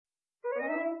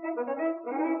Boys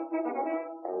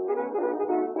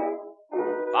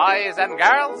and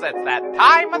girls, it's that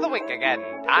time of the week again.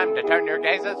 Time to turn your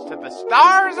gazes to the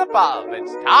stars above.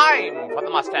 It's time for the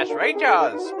Mustache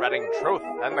Rangers, spreading truth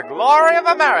and the glory of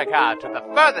America to the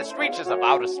furthest reaches of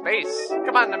outer space.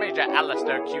 Commander Major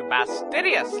Alistair Q.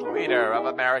 Bastidius, leader of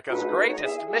America's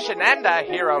greatest mission and a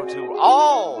hero to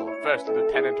all. First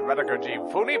Lieutenant Rediger G.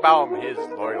 Funibaum, his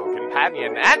loyal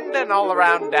companion and an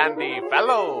all-around dandy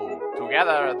fellow.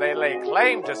 Together, they lay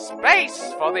claim to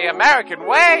space for the American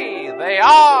way. They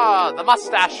are the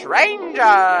Mustache Rangers.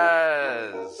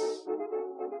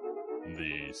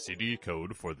 The CD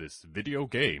code for this video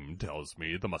game tells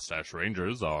me the Mustache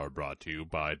Rangers are brought to you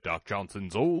by Doc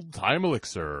Johnson's Old Time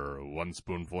Elixir. 1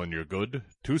 spoonful and you're good,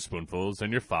 2 spoonfuls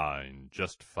and you're fine,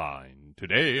 just fine.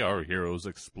 Today, our heroes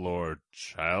explore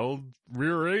child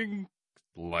rearing.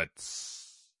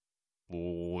 Let's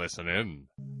listen in.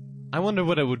 I wonder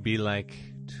what it would be like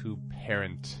to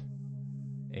parent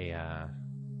a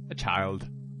child.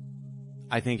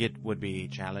 I think it would be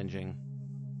challenging.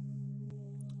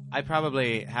 I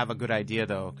probably have a good idea,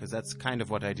 though, because that's kind of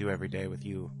what I do every day with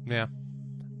you. Yeah,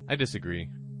 I disagree.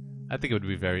 I think it would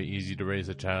be very easy to raise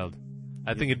a child.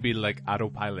 I think it'd be like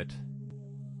autopilot.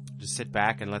 Just sit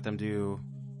back and let them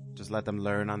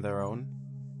learn on their own?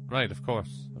 Right, of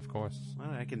course.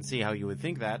 Well, I can see how you would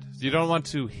think that. You don't want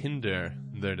to hinder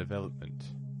their development.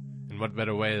 And what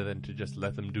better way than to just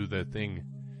let them do their thing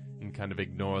and kind of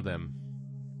ignore them?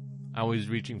 Always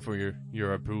reaching for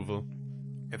your approval.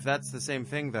 If that's the same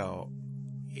thing, though,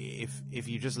 if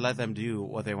you just let them do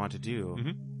what they want to do,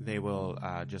 they will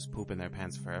just poop in their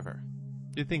pants forever.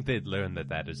 You think they'd learn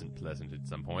that isn't pleasant at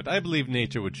some point? I believe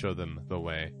nature would show them the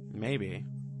way. Maybe.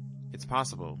 It's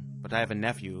possible. But I have a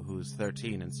nephew who's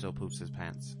 13 and still poops his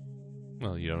pants.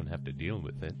 Well, you don't have to deal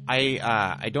with it.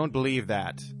 I don't believe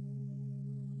that.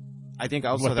 I think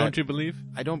also what that... don't you believe?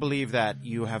 I don't believe that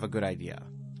you have a good idea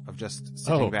of just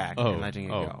sitting back and letting it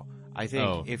go. I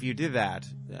think if you did that,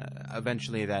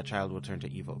 eventually that child will turn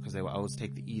to evil, because they will always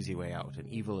take the easy way out, and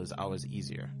evil is always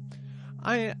easier.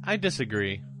 I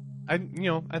disagree. I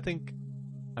think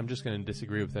I'm just going to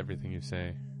disagree with everything you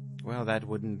say. Well, that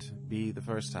wouldn't be the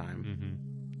first time.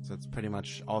 So it's pretty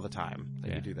much all the time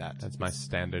that you do that. That's my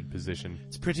standard position.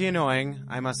 It's pretty annoying,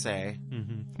 I must say.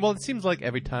 Well, it seems like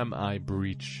every time I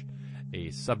breach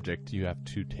a subject, you have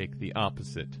to take the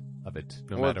opposite of it,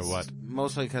 no matter what.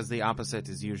 Mostly because the opposite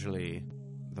is usually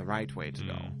the right way to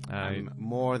go. I'm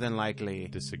more than likely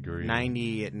disagree.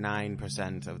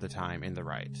 99% of the time in the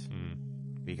right.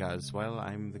 Because, well,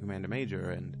 I'm the Commander Major,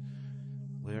 and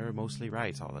we're mostly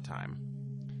right all the time.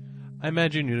 I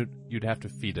imagine you'd have to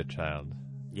feed a child.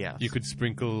 Yes. You could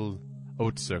sprinkle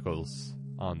oat circles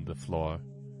on the floor,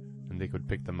 and they could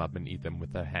pick them up and eat them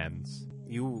with their hands.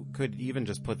 You could even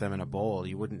just put them in a bowl.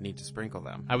 You wouldn't need to sprinkle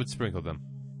them. I would sprinkle them.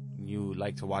 You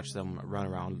like to watch them run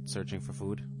around searching for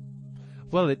food?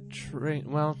 Well,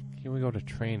 here we go to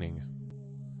training.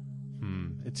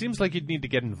 It seems like you'd need to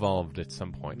get involved at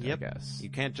some point, I guess. You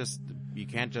can't just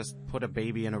put a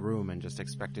baby in a room and just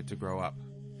expect it to grow up.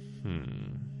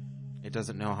 It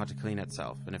doesn't know how to clean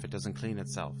itself, and if it doesn't clean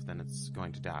itself, then it's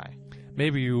going to die.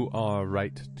 Maybe you are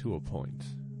right to a point.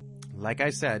 Like I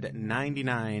said,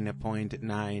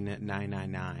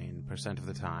 99.9999% of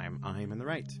the time, I'm in the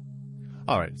right.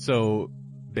 Alright, so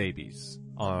babies,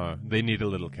 they need a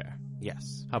little care.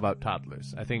 Yes. How about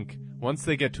toddlers? I think once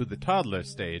they get to the toddler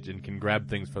stage and can grab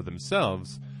things for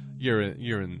themselves, you're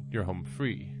home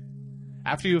free.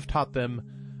 After you've taught them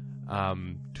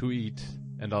to eat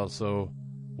and also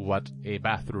what a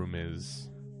bathroom is,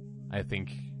 I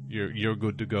think you're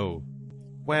good to go.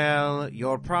 Well,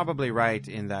 you're probably right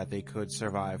in that they could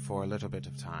survive for a little bit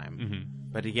of time.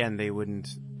 But again, they would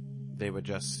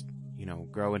just,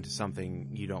 grow into something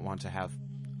you don't want to have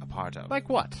a part of. Like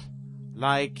what?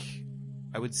 Like,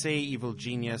 I would say evil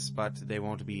genius, but they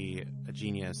won't be a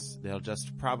genius. They'll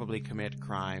just probably commit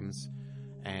crimes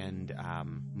and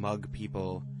mug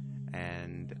people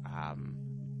and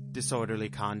disorderly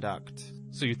conduct.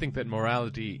 So you think that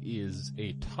morality is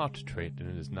a taught trait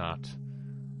and it is not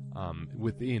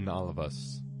within all of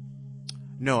us?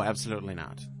 No, absolutely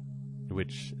not.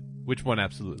 Which one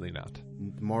absolutely not?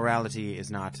 Morality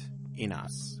is not in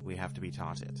us. We have to be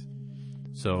taught it.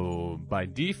 So by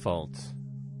default,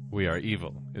 we are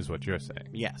evil, is what you're saying?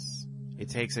 Yes. It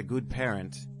takes a good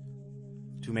parent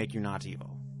to make you not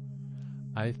evil.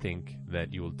 I think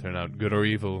that you will turn out good or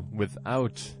evil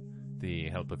without the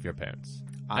help of your parents.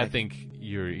 I think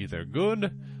you're either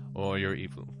good or you're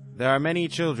evil. There are many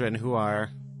children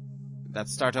that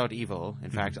start out evil, in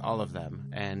fact, all of them,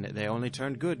 and they only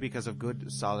turn good because of good,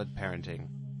 solid parenting.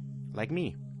 Like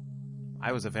me.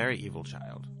 I was a very evil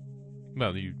child.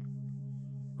 Well, you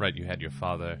had your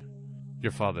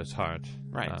father's heart,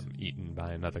 Right. Eaten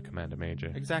by another commander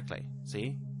major. Exactly.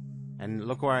 See? And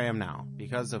look where I am now,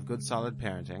 because of good, solid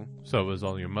parenting. So it was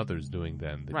all your mother's doing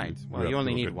then. That Right. You Well, grew you up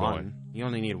only to a need good one. boy. You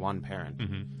only need one parent.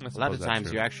 Mm-hmm. A lot of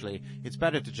times it's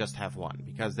better to just have one,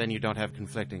 because then you don't have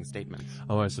conflicting statements.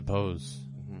 Oh, I suppose.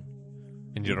 Mm-hmm.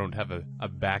 And you don't have a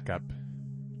backup.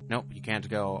 Nope, you can't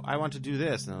go, I want to do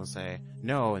this, and they'll say,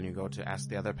 no, and you go to ask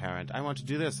the other parent, I want to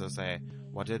do this, they'll say,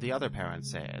 what did the other parent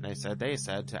say? And they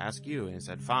said to ask you, and you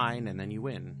said, fine, and then you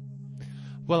win.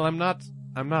 Well, I'm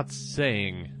not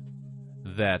saying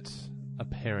that a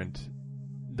parent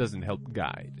doesn't help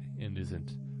guide and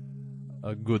isn't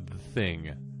a good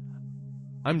thing.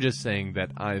 I'm just saying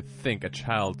that I think a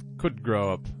child could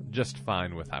grow up just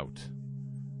fine without,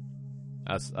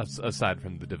 aside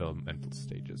from the developmental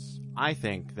stages. I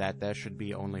think that there should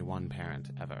be only one parent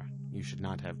ever. You should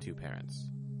not have two parents.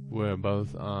 We're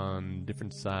both on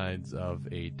different sides of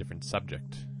a different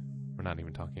subject. We're not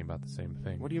even talking about the same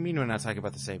thing. What do you mean we're not talking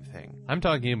about the same thing? I'm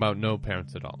talking about no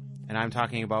parents at all. And I'm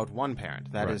talking about one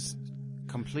parent. That Right. is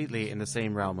completely in the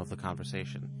same realm of the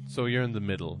conversation. So you're in the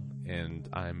middle, and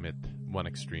I'm at one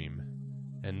extreme.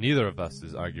 And neither of us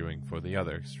is arguing for the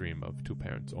other extreme of two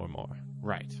parents or more.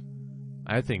 Right.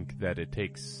 I think that it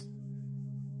takes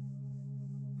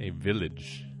a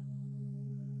village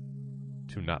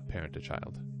to not parent a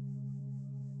child.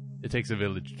 It takes a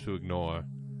village to ignore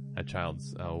a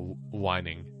child's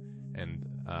whining and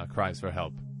cries for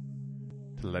help,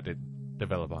 to let it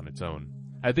develop on its own.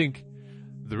 I think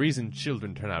the reason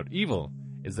children turn out evil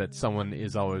is that someone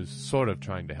is always sort of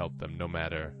trying to help them no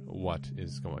matter what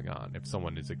is going on. If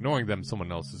someone is ignoring them,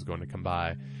 someone else is going to come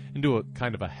by and do a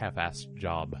kind of a half-assed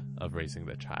job of raising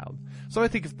the child. So I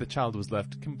think if the child was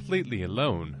left completely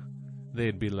alone,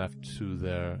 they'd be left to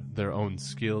their own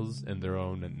skills and their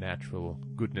own natural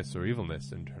goodness or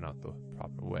evilness and turn out the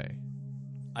proper way.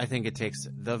 I think it takes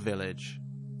the village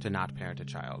to not parent a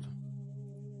child.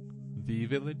 The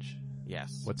village?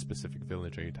 Yes. What specific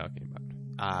village are you talking about?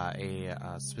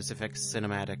 A specific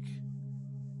cinematic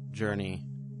journey,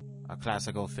 a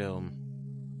classical film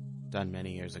done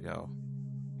many years ago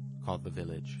called The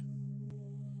Village.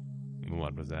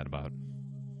 What was that about?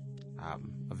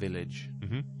 A village.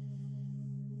 Mm-hmm.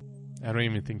 I don't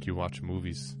even think you watch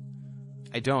movies.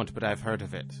 I don't, but I've heard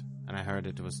of it, and I heard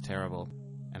it was terrible.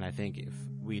 And I think if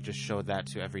we just showed that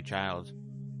to every child,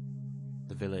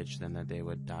 The Village, then that they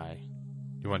would die.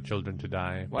 You want children to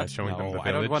die by What? showing them No, the village?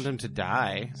 I don't want them to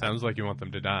die. Sounds like you want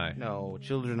them to die. No,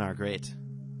 children are great.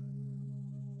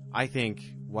 I think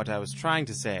what I was trying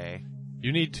to say...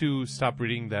 You need to stop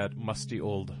reading that musty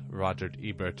old Roger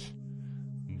Ebert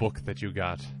book that you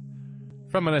got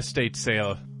from an estate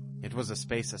sale. It was a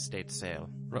space estate sale.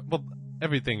 Well,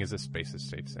 everything is a space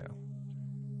estate sale.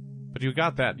 But you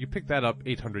picked that up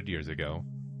 800 years ago.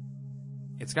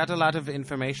 It's got a lot of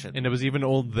information. And it was even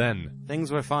old then.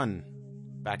 Things were fun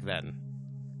back then.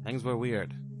 Things were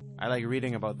weird. I like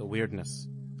reading about the weirdness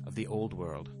of the old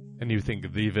world. And you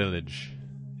think the village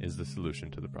is the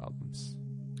solution to the problems.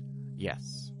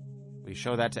 Yes. We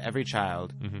show that to every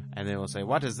child, and they will say,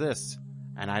 what is this?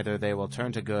 And either they will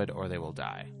turn to good or they will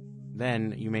die.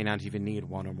 Then you may not even need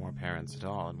one or more parents at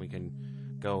all, and we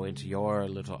can go into your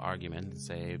little argument and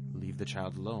say, leave the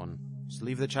child alone. Just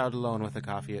leave the child alone with a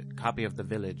copy of The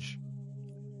Village.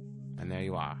 And there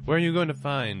you are. Where are you going to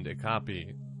find a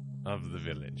copy of The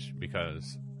Village?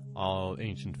 Because all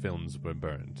ancient films were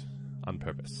burned on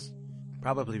purpose.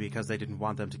 Probably because they didn't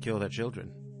want them to kill their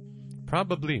children.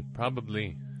 Probably.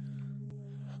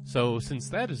 So, since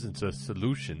that isn't a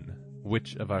solution,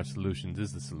 which of our solutions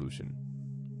is the solution?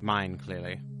 Mine,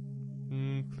 clearly.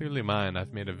 Clearly mine.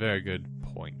 I've made a very good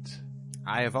point.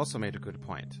 I have also made a good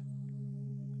point.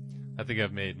 I think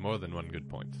I've made more than one good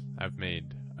point. I've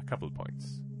made a couple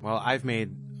points. Well, I've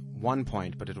made one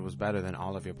point, but it was better than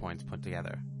all of your points put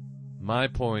together. My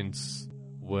points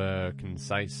were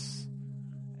concise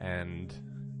and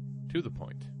to the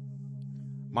point.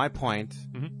 My point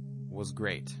was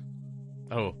great.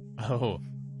 Oh,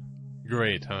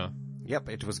 great, huh? Yep,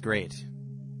 it was great.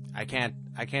 I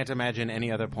can't imagine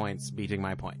any other points beating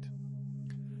my point.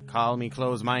 Call me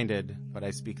close-minded, but I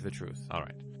speak the truth. All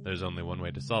right. There's only one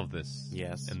way to solve this.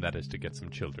 Yes. And that is to get some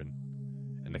children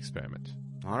and experiment.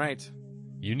 All right.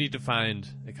 You need to find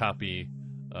a copy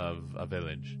of A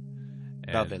Village.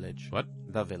 The Village. What?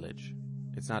 The Village.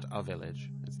 It's not A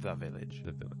Village. It's The Village.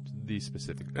 The Village. The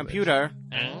specific village. Computer,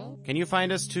 can you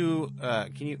find us to,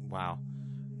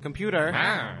 Computer,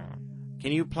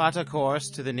 can you plot a course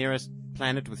to the nearest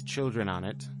planet with children on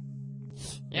it?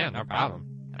 Yeah, no problem.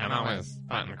 I'm always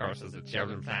plotting courses to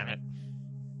Children Planet.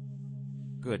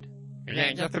 Good. You're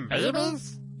gonna get some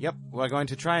babies? Yep, we're going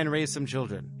to try and raise some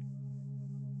children.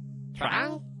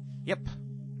 Try? Yep.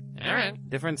 Alright.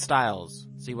 Different styles.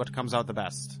 See what comes out the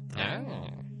best. Oh.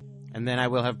 And then I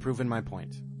will have proven my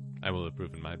point. I will have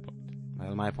proven my point.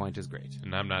 Well, my point is great.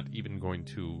 And I'm not even going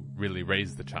to really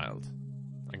raise the child.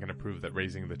 I'm going to prove that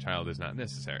raising the child is not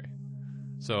necessary.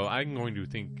 So I'm going to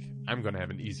think I'm going to have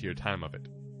an easier time of it.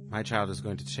 My child is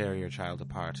going to tear your child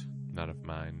apart. Not if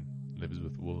mine lives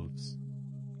with wolves.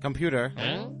 Computer,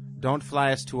 Huh? don't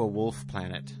fly us to a wolf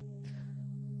planet.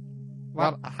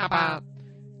 Well, how about,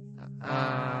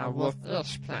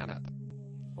 wolfish planet?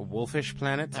 A wolfish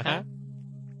planet? Uh-huh.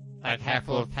 Like half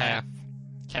wolf, half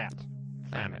cat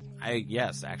planet.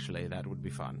 Yes, actually, that would be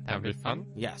fun. That would be fun.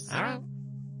 Yes. Alright.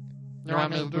 You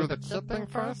want me to do the kid thing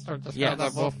first, or just Yes. go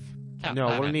the wolf cat No,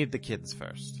 planet? we'll need the kids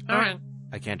first. Alright.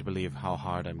 I can't believe how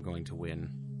hard I'm going to win.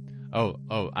 Oh,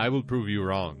 I will prove you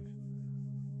wrong.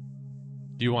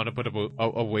 Do you want to put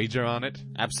a wager on it?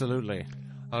 Absolutely.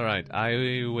 Alright,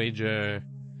 I wager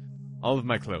all of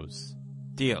my clothes.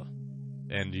 Deal.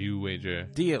 And you wager...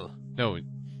 Deal. No,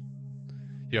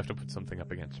 you have to put something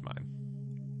up against mine.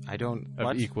 I don't... Of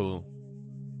What? equal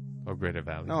or greater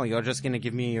value. No, you're just going to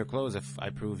give me your clothes if I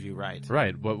prove you right.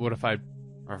 Right, what if I...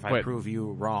 Or if I Wait. prove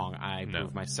you wrong, I No.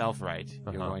 prove myself right.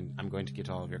 Uh-huh. I'm going to get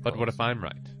all of your clothes. But what if I'm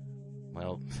right?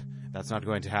 Well, that's not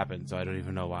going to happen, so I don't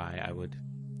even know why I would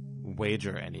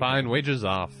wager anything. Fine, wager's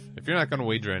off. If you're not going to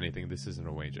wager anything, this isn't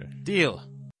a wager. Deal.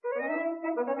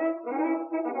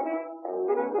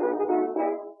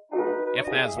 If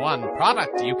there's one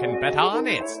product you can bet on,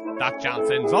 it's Doc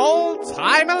Johnson's Old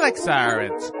Time Elixir.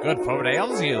 It's good for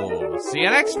Dale's you. See you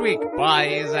next week,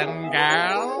 boys and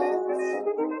girls.